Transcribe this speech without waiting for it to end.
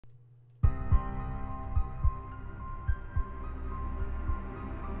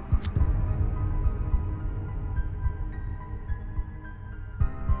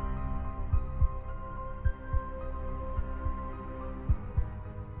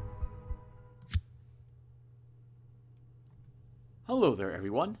Hello there,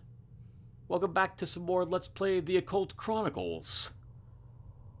 everyone. Welcome back to some more Let's Play the Occult Chronicles.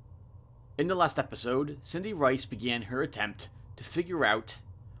 In the last episode, Cindy Rice began her attempt to figure out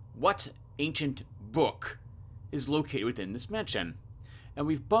what ancient book is located within this mansion. And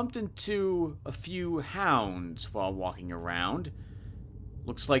we've bumped into a few hounds while walking around.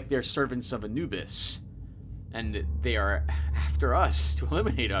 Looks like they're servants of Anubis. And they are after us to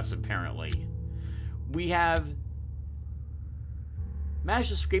eliminate us, apparently. We have managed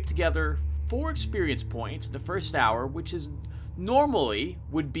to scrape together 4 experience points in the first hour, which is normally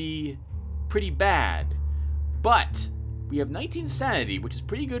would be pretty bad. But we have 19 sanity, which is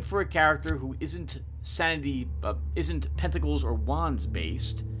pretty good for a character who isn't isn't pentacles or wands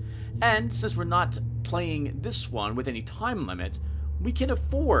based. And since we're not playing this one with any time limit, we can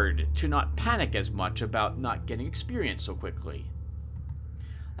afford to not panic as much about not getting experience so quickly.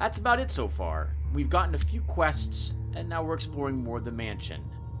 That's about it so far. We've gotten a few quests, and now we're exploring more of the mansion.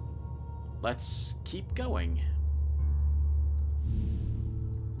 Let's keep going.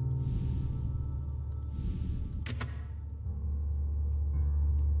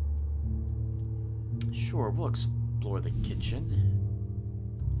 Sure, we'll explore the kitchen.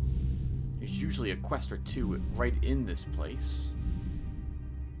 There's usually a quest or two right in this place.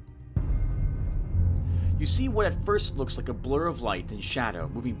 You see what at first looks like a blur of light and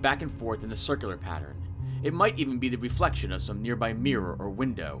shadow moving back and forth in a circular pattern. It might even be the reflection of some nearby mirror or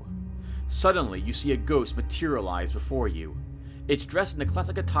window. Suddenly, you see a ghost materialize before you. It's dressed in the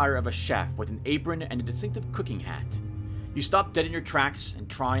classic attire of a chef with an apron and a distinctive cooking hat. You stop dead in your tracks and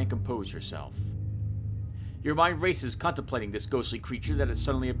try and compose yourself. Your mind races contemplating this ghostly creature that has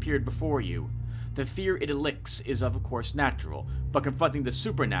suddenly appeared before you. The fear it elicits is of course natural, but confronting the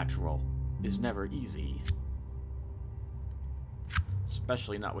supernatural is never easy.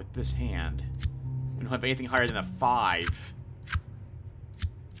 Especially not with this hand. We don't have anything higher than a 5.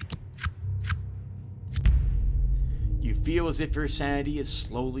 You feel as if your sanity is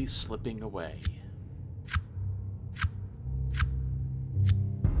slowly slipping away.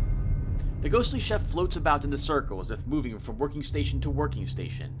 The ghostly chef floats about in the circle as if moving from working station to working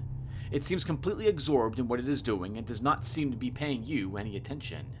station. It seems completely absorbed in what it is doing and does not seem to be paying you any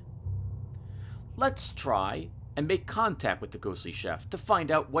attention. Let's try and make contact with the ghostly chef to find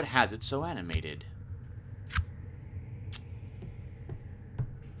out what has it so animated.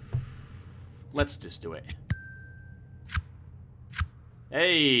 Let's just do it.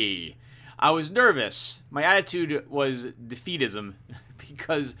 Hey! I was nervous. My attitude was defeatism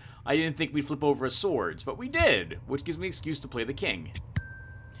because I didn't think we'd flip over as swords, but we did, which gives me an excuse to play the king.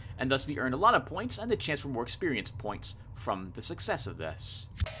 And thus we earned a lot of points and a chance for more experience points from the success of this.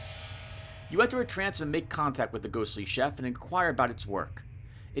 You enter a trance and make contact with the ghostly chef and inquire about its work.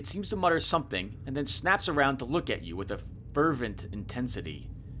 It seems to mutter something and then snaps around to look at you with a fervent intensity.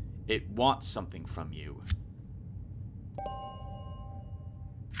 It wants something from you.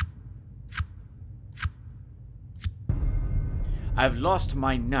 I've lost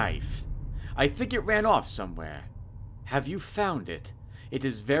my knife. I think it ran off somewhere. Have you found it? It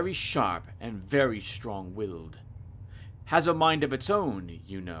is very sharp and very strong-willed. Has a mind of its own,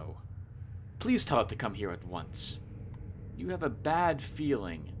 you know. Please tell it to come here at once. You have a bad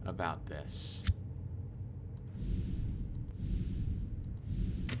feeling about this.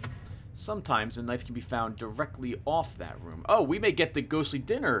 Sometimes a knife can be found directly off that room. Oh, we may get the ghostly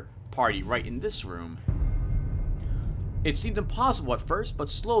dinner party right in this room. It seemed impossible at first,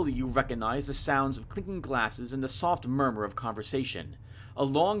 but slowly you recognize the sounds of clinking glasses and the soft murmur of conversation. A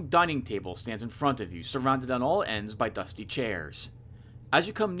long dining table stands in front of you, surrounded on all ends by dusty chairs. As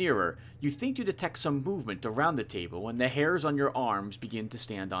you come nearer, you think you detect some movement around the table and the hairs on your arms begin to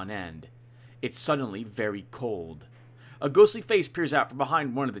stand on end. It's suddenly very cold. A ghostly face peers out from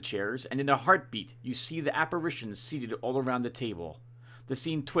behind one of the chairs, and in a heartbeat you see the apparition seated all around the table. The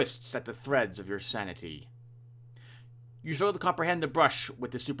scene twists at the threads of your sanity. You struggle to comprehend the brush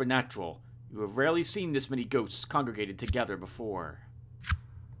with the supernatural. You have rarely seen this many ghosts congregated together before.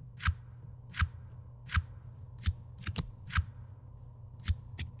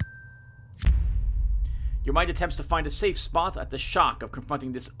 Your mind attempts to find a safe spot at the shock of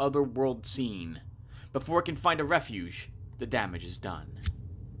confronting this otherworld scene. Before it can find a refuge, the damage is done.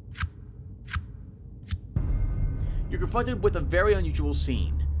 You're confronted with a very unusual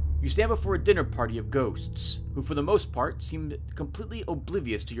scene. You stand before a dinner party of ghosts, who for the most part seem completely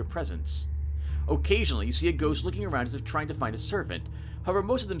oblivious to your presence. Occasionally, you see a ghost looking around as if trying to find a servant. However,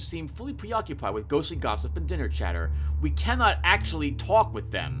 most of them seem fully preoccupied with ghostly gossip and dinner chatter. We cannot actually talk with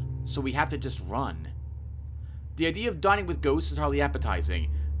them, so we have to just run. The idea of dining with ghosts is hardly appetizing.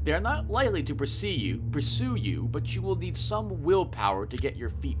 They are not likely to pursue you, but you will need some willpower to get your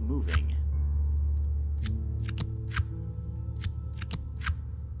feet moving.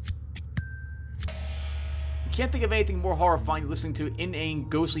 You can't think of anything more horrifying than listening to inane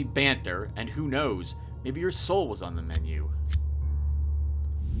ghostly banter, and who knows, maybe your soul was on the menu.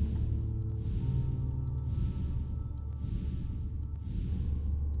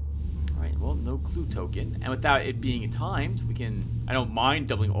 Alright, well, no clue token. And without it being timed, we can... I don't mind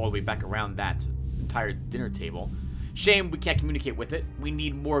doubling all the way back around that entire dinner table. Shame we can't communicate with it. We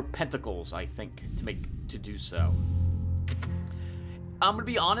need more pentacles, I think, to do so. I'm gonna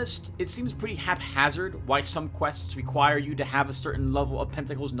be honest, it seems pretty haphazard why some quests require you to have a certain level of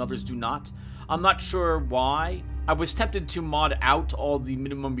pentacles and others do not. I'm not sure why. I was tempted to mod out all the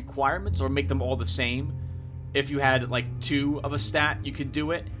minimum requirements or make them all the same. If you had like 2 of a stat, you could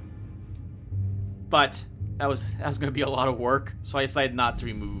do it. But that was gonna be a lot of work, so I decided not to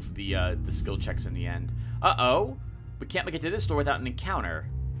remove the skill checks in the end. Uh-oh, we can't make it to this door without an encounter.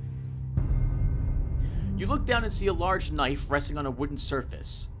 You look down and see a large knife resting on a wooden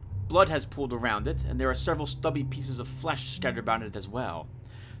surface. Blood has pooled around it, and there are several stubby pieces of flesh scattered around it as well.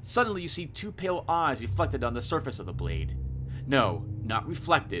 Suddenly you see 2 pale eyes reflected on the surface of the blade. No, not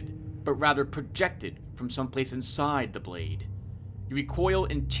reflected, but rather projected from someplace inside the blade. You recoil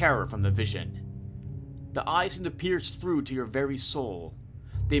in terror from the vision. The eyes seem to pierce through to your very soul.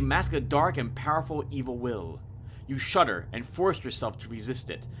 They mask a dark and powerful evil will. You shudder and force yourself to resist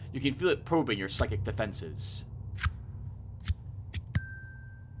it. You can feel it probing your psychic defenses.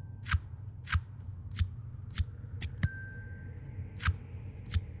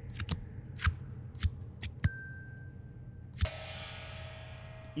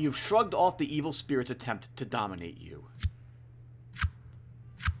 You've shrugged off the evil spirit's attempt to dominate you.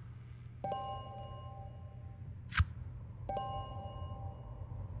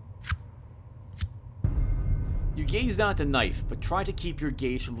 You gaze down at the knife, but try to keep your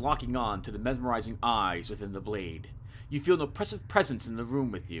gaze from locking on to the mesmerizing eyes within the blade. You feel an oppressive presence in the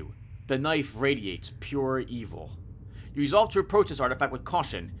room with you. The knife radiates pure evil. You resolve to approach this artifact with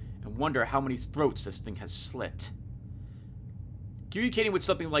caution, and wonder how many throats this thing has slit. Communicating with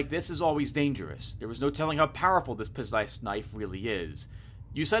something like this is always dangerous. There is no telling how powerful this possessed knife really is.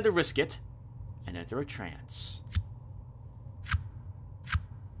 You decide to risk it, and enter a trance.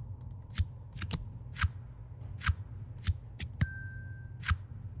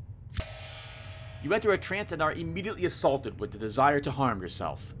 You enter a trance and are immediately assaulted with the desire to harm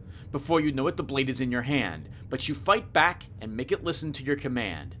yourself. Before you know it, the blade is in your hand, but you fight back and make it listen to your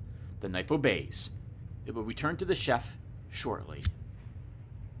command. The knife obeys. It will return to the chef shortly.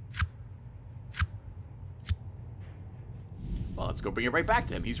 Well, let's go bring it right back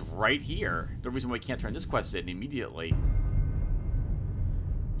to him. He's right here. The reason why we can't turn this quest in immediately.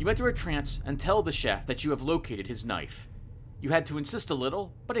 You enter a trance and tell the chef that you have located his knife. You had to insist a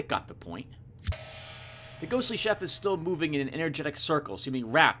little, but it got the point. The ghostly chef is still moving in an energetic circle,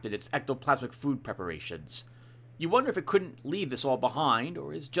 seeming wrapped in its ectoplasmic food preparations. You wonder if it couldn't leave this all behind,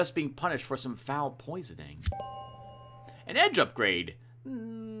 or is just being punished for some foul poisoning. An edge upgrade.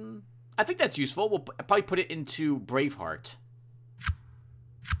 I think that's useful. We'll probably put it into Braveheart.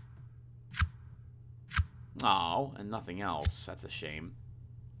 Oh, and nothing else. That's a shame.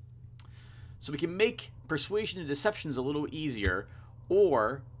 So we can make persuasion and deceptions a little easier,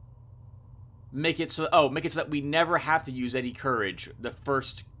 or make it so that we never have to use any courage the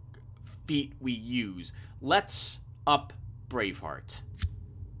first feat we use. Let's up Braveheart.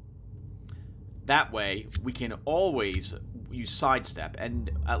 That way, we can always use Sidestep,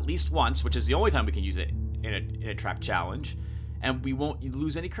 and at least once, which is the only time we can use it in a trap challenge, and we won't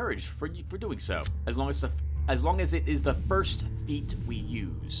lose any courage for doing so, as long as it is the first feat we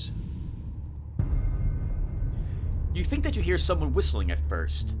use. You think that you hear someone whistling at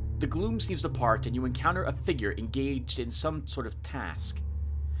first. The gloom seems to part, and you encounter a figure engaged in some sort of task.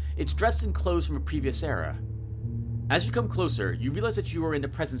 It's dressed in clothes from a previous era. As you come closer, you realize that you are in the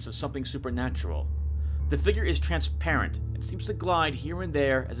presence of something supernatural. The figure is transparent and seems to glide here and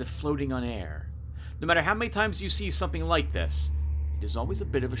there as if floating on air. No matter how many times you see something like this, it is always a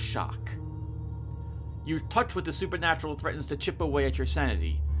bit of a shock. Your touch with the supernatural threatens to chip away at your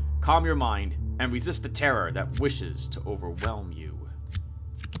sanity. Calm your mind and resist the terror that wishes to overwhelm you.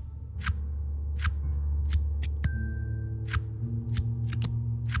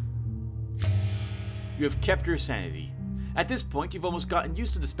 You have kept your sanity. At this point, you've almost gotten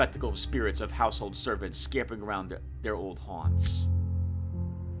used to the spectacle of spirits of household servants scampering around their old haunts.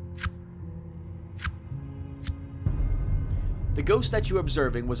 The ghost that you are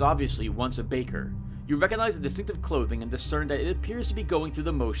observing was obviously once a baker. You recognize the distinctive clothing and discern that it appears to be going through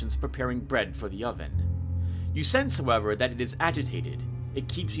the motions of preparing bread for the oven. You sense, however, that it is agitated. It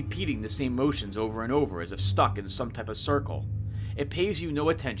keeps repeating the same motions over and over as if stuck in some type of circle. It pays you no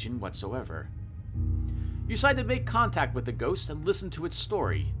attention whatsoever. You decide to make contact with the ghost and listen to its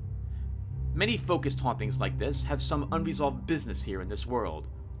story. Many focused hauntings like this have some unresolved business here in this world.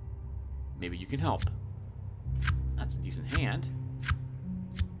 Maybe you can help. That's a decent hand.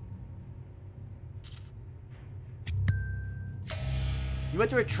 You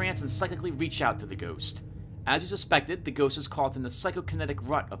enter a trance and psychically reach out to the ghost. As you suspected, the ghost is caught in a psychokinetic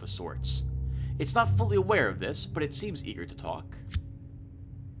rut of a sorts. It's not fully aware of this, but it seems eager to talk.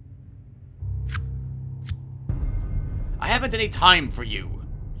 "I haven't any time for you,"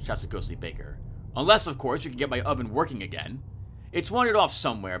 shouts the ghostly baker. "Unless, of course, you can get my oven working again. It's wandered off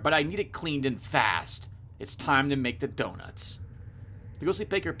somewhere, but I need it cleaned and fast. It's time to make the donuts." The ghostly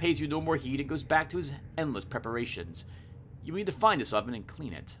baker pays you no more heed and goes back to his endless preparations. You need to find this oven and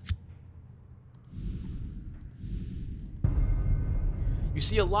clean it. You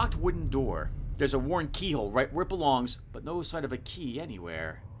see a locked wooden door. There's a worn keyhole right where it belongs, but no sign of a key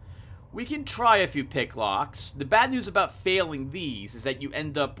anywhere. We can try a few pick locks. The bad news about failing these is that you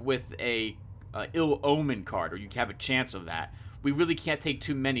end up with a ill omen card, or you have a chance of that. We really can't take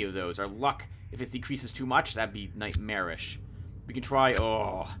too many of those. Our luck, if it decreases too much, that'd be nightmarish. We can try...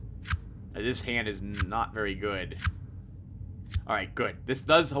 Oh, this hand is not very good. Alright, good. This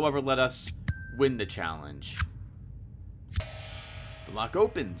does, however, let us win the challenge. The lock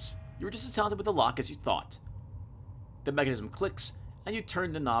opens. You were just as talented with the lock as you thought. The mechanism clicks, and you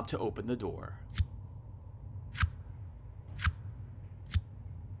turn the knob to open the door.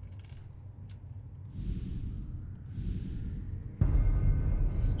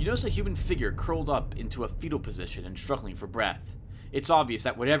 You notice a human figure curled up into a fetal position and struggling for breath. It's obvious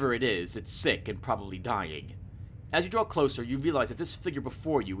that whatever it is, it's sick and probably dying. As you draw closer, you realize that this figure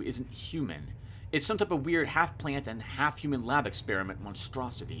before you isn't human. It's some type of weird half-plant and half-human lab experiment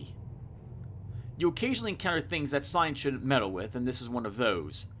monstrosity. You occasionally encounter things that science shouldn't meddle with, and this is one of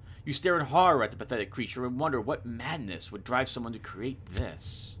those. You stare in horror at the pathetic creature and wonder what madness would drive someone to create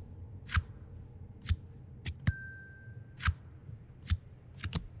this.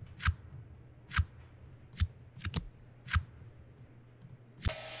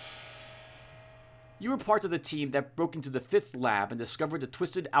 You were part of the team that broke into the 5th lab and discovered the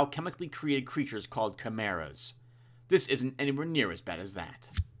twisted, alchemically created creatures called chimeras. This isn't anywhere near as bad as that.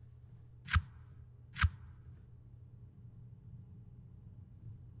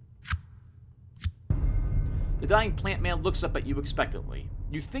 The dying plant man looks up at you expectantly.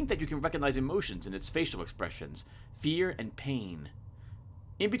 You think that you can recognize emotions in its facial expressions, fear and pain.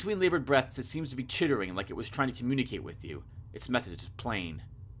 In between labored breaths, it seems to be chittering like it was trying to communicate with you. Its message is plain.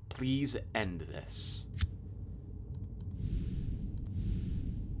 Please end this.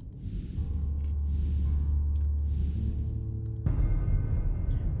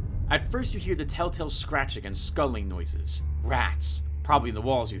 At first you hear the telltale scratching and scuttling noises. Rats. Probably in the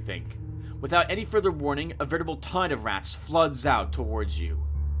walls, you think. Without any further warning, a veritable tide of rats floods out towards you.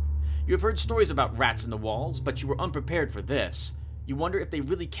 You have heard stories about rats in the walls, but you were unprepared for this. You wonder if they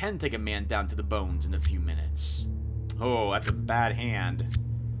really can take a man down to the bones in a few minutes. Oh, that's a bad hand.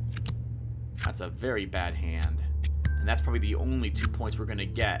 That's a very bad hand. And that's probably the only 2 points we're gonna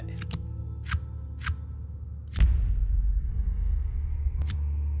get.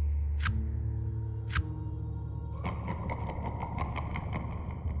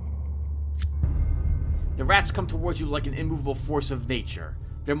 The rats come towards you like an immovable force of nature.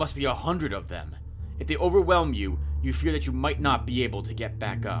 There must be 100 of them. If they overwhelm you, you fear that you might not be able to get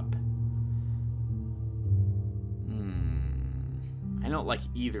back up. I don't like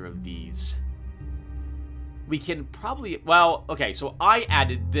either of these. We can probably... Well, okay, so I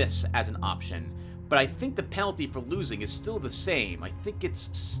added this as an option, but I think the penalty for losing is still the same. I think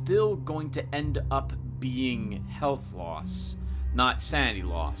it's still going to end up being health loss, not sanity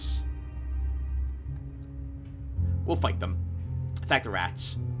loss. We'll fight them. Attack the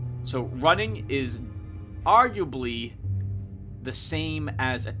rats. So running is arguably the same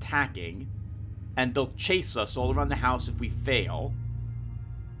as attacking, and they'll chase us all around the house if we fail.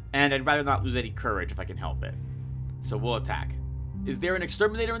 And I'd rather not lose any courage if I can help it. So we'll attack. Is there an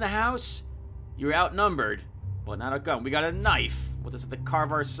exterminator in the house? You're outnumbered, but not a gun. We got a knife. We'll just have to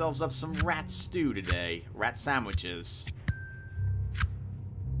carve ourselves up some rat stew today. Rat sandwiches.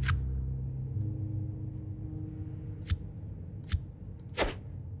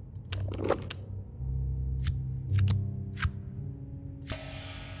 You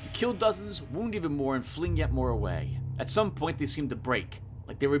kill dozens, wound even more, and fling yet more away. At some point, they seem to break,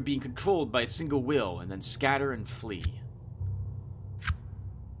 like they were being controlled by a single will, and then scatter and flee.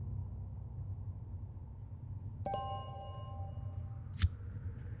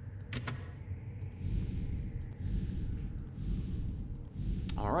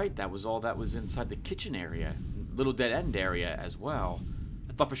 Alright, that was all that was inside the kitchen area. Little dead end area as well.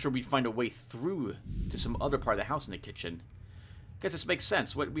 I thought for sure we'd find a way through to some other part of the house in the kitchen. Guess this makes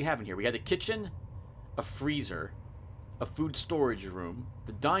sense. What do we have in here? We had the kitchen, a freezer, a food storage room,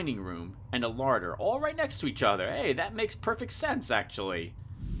 the dining room, and a larder, all right next to each other. Hey, that makes perfect sense, actually.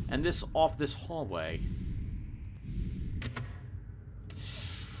 And this off this hallway.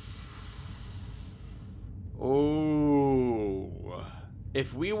 Oh.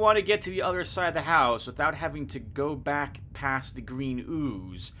 If we want to get to the other side of the house without having to go back past the green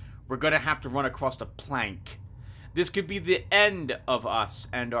ooze, we're going to have to run across a plank. This could be the end of us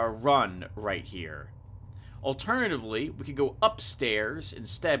and our run right here. Alternatively, we could go upstairs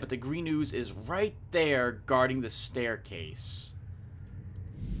instead, but the green ooze is right there guarding the staircase.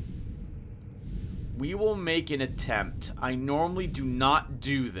 We will make an attempt. I normally do not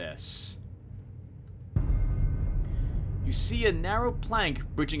do this. You see a narrow plank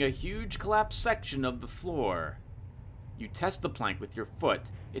bridging a huge collapsed section of the floor. You test the plank with your foot.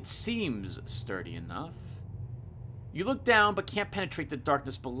 It seems sturdy enough. You look down but can't penetrate the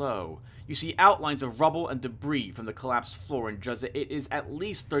darkness below. You see outlines of rubble and debris from the collapsed floor and judge that it is at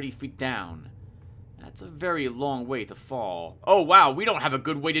least 30 feet down. That's a very long way to fall. Oh wow, we don't have a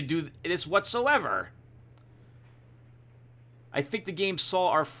good way to do this whatsoever. I think the game saw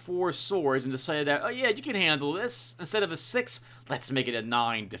our 4 swords and decided that, oh yeah, you can handle this. Instead of a 6, let's make it a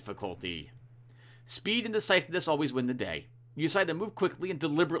 9 difficulty. Speed and decisiveness always win the day. You decide to move quickly and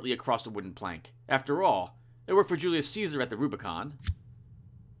deliberately across the wooden plank. After all, it worked for Julius Caesar at the Rubicon.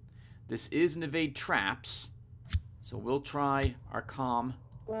 This is an evade traps, so we'll try our calm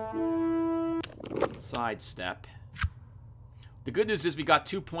sidestep. The good news is we got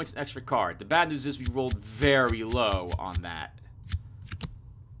 2 points an extra card. The bad news is we rolled very low on that.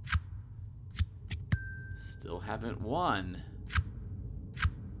 Still haven't won.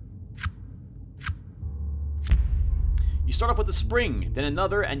 You start off with a spring, then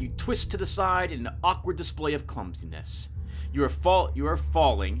another, and you twist to the side in an awkward display of clumsiness. You are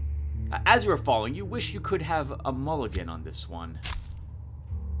falling. As you are falling, you wish you could have a mulligan on this one.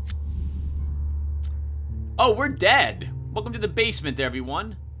 Oh, we're dead! Welcome to the basement,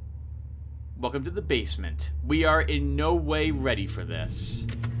 everyone. Welcome to the basement. We are in no way ready for this.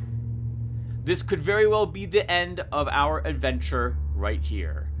 This could very well be the end of our adventure right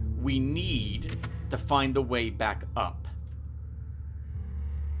here. We need to find the way back up.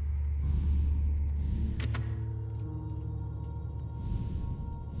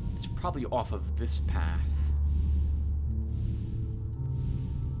 It's probably off of this path.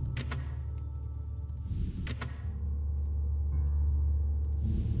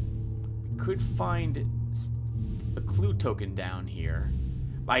 Could find a clue token down here.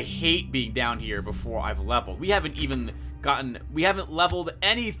 I hate being down here before I've leveled. We haven't leveled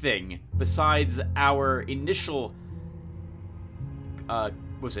anything besides our initial,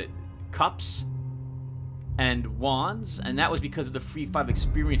 was it cups and wands? And that was because of the free 5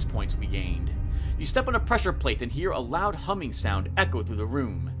 experience points we gained. You step on a pressure plate and hear a loud humming sound echo through the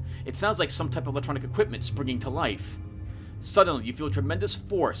room. It sounds like some type of electronic equipment springing to life. Suddenly, you feel a tremendous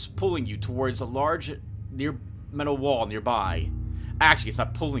force pulling you towards a large metal wall nearby. Actually, it's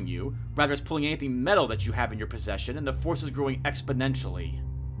not pulling you. Rather, it's pulling anything metal that you have in your possession, and the force is growing exponentially.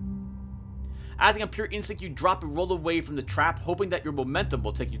 Acting on pure instinct, you drop and roll away from the trap, hoping that your momentum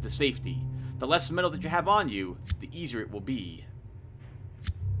will take you to safety. The less metal that you have on you, the easier it will be.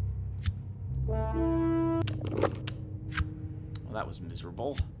 Well, that was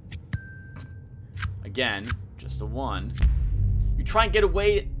miserable. Again, just a 1. You try and get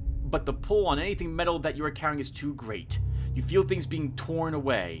away, but the pull on anything metal that you are carrying is too great. You feel things being torn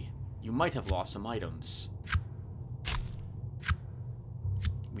away. You might have lost some items.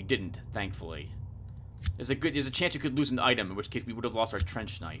 We didn't, thankfully. There's a chance you could lose an item, in which case we would have lost our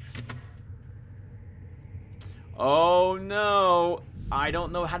trench knife. Oh no! I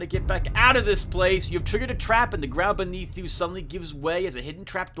don't know how to get back out of this place! You have triggered a trap and the ground beneath you suddenly gives way as a hidden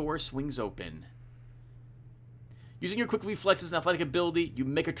trapdoor swings open. Using your quick reflexes and athletic ability, you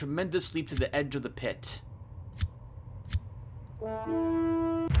make a tremendous leap to the edge of the pit.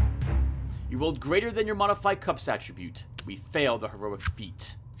 You rolled greater than your modified cups attribute. We failed the heroic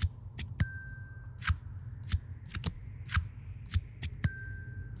feat.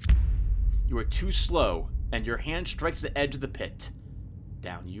 You are too slow, and your hand strikes the edge of the pit.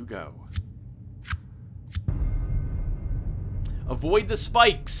 Down you go. Avoid the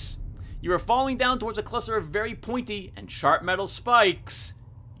spikes. You are falling down towards a cluster of very pointy and sharp metal spikes.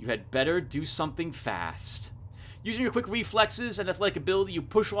 You had better do something fast. Using your quick reflexes and athletic ability, you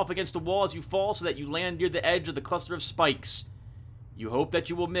push off against the wall as you fall so that you land near the edge of the cluster of spikes. You hope that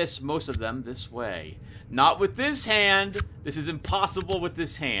you will miss most of them this way. Not with this hand. This is impossible with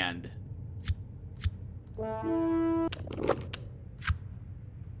this hand.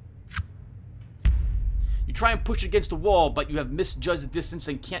 You try and push against the wall, but you have misjudged the distance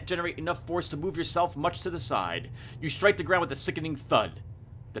and can't generate enough force to move yourself much to the side. You strike the ground with a sickening thud.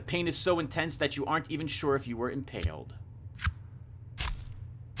 The pain is so intense that you aren't even sure if you were impaled.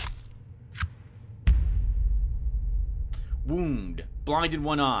 Wound. Blind in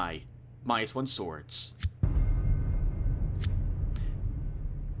one eye. -1 swords.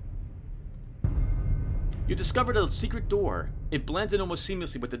 You discovered a secret door. It blends in almost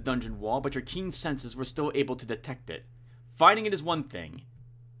seamlessly with the dungeon wall, but your keen senses were still able to detect it. Finding it is one thing.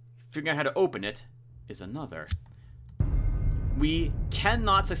 Figuring out how to open it is another. We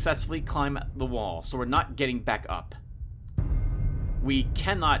cannot successfully climb the wall, so we're not getting back up. We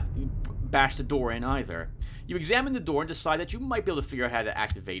cannot bash the door in either. You examine the door and decide that you might be able to figure out how to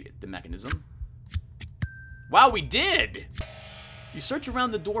activate the mechanism. Wow, we did! You search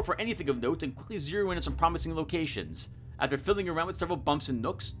around the door for anything of note and quickly zero in on some promising locations. After fiddling around with several bumps and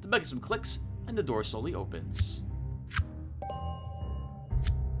nooks, the mechanism clicks, and the door slowly opens.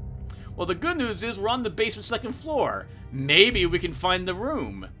 Well, the good news is we're on the basement second floor. Maybe we can find the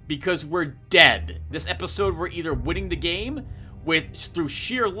room, because we're dead. This episode, we're either winning the game through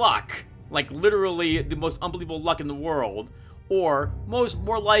sheer luck, like literally the most unbelievable luck in the world, or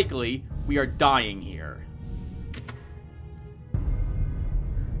more likely, we are dying here.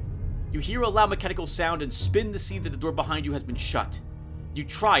 You hear a loud mechanical sound and spin to see that the door behind you has been shut. You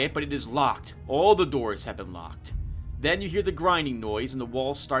try it, but it is locked. All the doors have been locked. Then you hear the grinding noise and the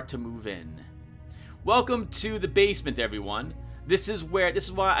walls start to move in. Welcome to the basement, everyone. This is why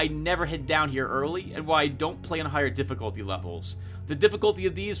I never head down here early and why I don't play on higher difficulty levels. The difficulty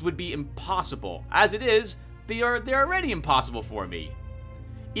of these would be impossible. As it is, they're already impossible for me.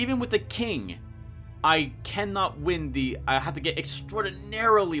 Even with the king, I cannot win I have to get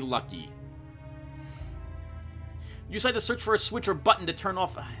extraordinarily lucky. You decide to search for a switch or button to turn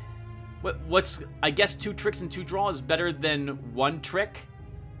off. I guess 2 tricks and 2 draws is better than 1 trick?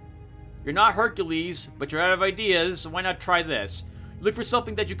 You're not Hercules, but you're out of ideas, so why not try this? You look for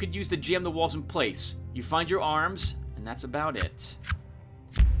something that you could use to jam the walls in place. You find your arms, and that's about it.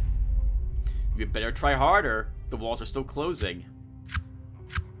 You had better try harder. The walls are still closing.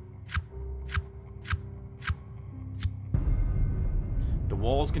 The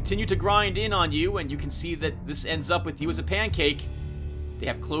walls continue to grind in on you, and you can see that this ends up with you as a pancake. They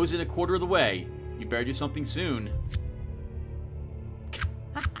have closed in a quarter of the way. You better do something soon.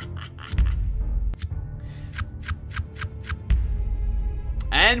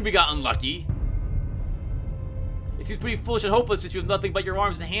 And we got unlucky. It seems pretty foolish and hopeless since you have nothing but your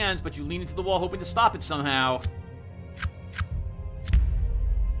arms and hands, but you lean into the wall hoping to stop it somehow.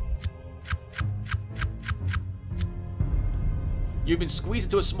 You've been squeezed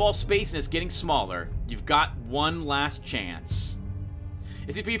into a small space and it's getting smaller. You've got one last chance.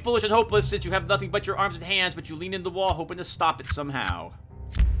 It seems pretty foolish and hopeless since you have nothing but your arms and hands, but you lean into the wall hoping to stop it somehow.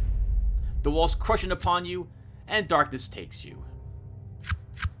 The wall's crushing upon you, and darkness takes you.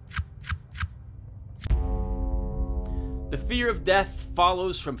 The fear of death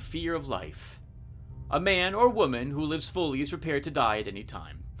follows from fear of life. A man or woman who lives fully is prepared to die at any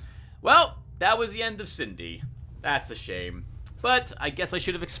time. Well, that was the end of Cindy. That's a shame. But I guess I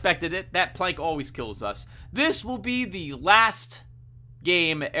should have expected it. That plank always kills us. This will be the last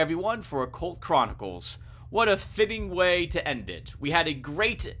game, everyone, for Occult Chronicles. What a fitting way to end it. We had a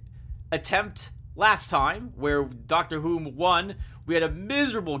great attempt last time, where Doctor Who won. We had a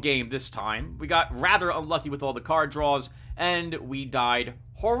miserable game this time. We got rather unlucky with all the card draws, and we died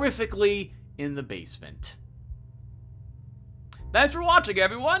horrifically in the basement. Thanks for watching,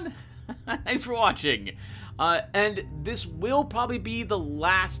 everyone! Thanks for watching. And this will probably be the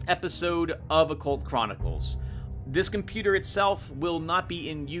last episode of Occult Chronicles. This computer itself will not be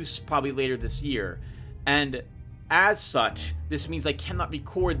in use probably later this year, and as such, this means I cannot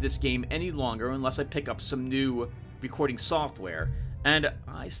record this game any longer unless I pick up some new recording software, and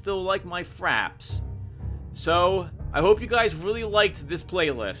I still like my fraps. So, I hope you guys really liked this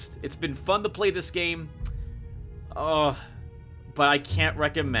playlist. It's been fun to play this game, but I can't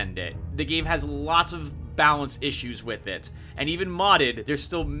recommend it. The game has lots of balance issues with it, and even modded, there's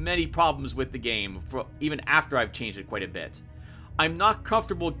still many problems with the game, even after I've changed it quite a bit. I'm not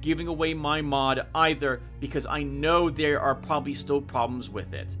comfortable giving away my mod either, because I know there are probably still problems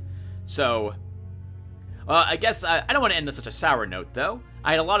with it. So, I guess I don't want to end on such a sour note, though.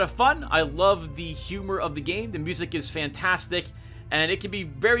 I had a lot of fun. I love the humor of the game. The music is fantastic, and it can be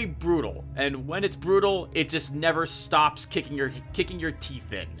very brutal. And when it's brutal, it just never stops kicking your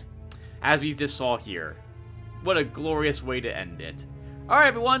teeth in, as we just saw here. What a glorious way to end it. Alright,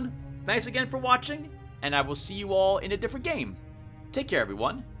 everyone. Thanks again for watching, and I will see you all in a different game. Take care,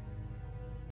 everyone.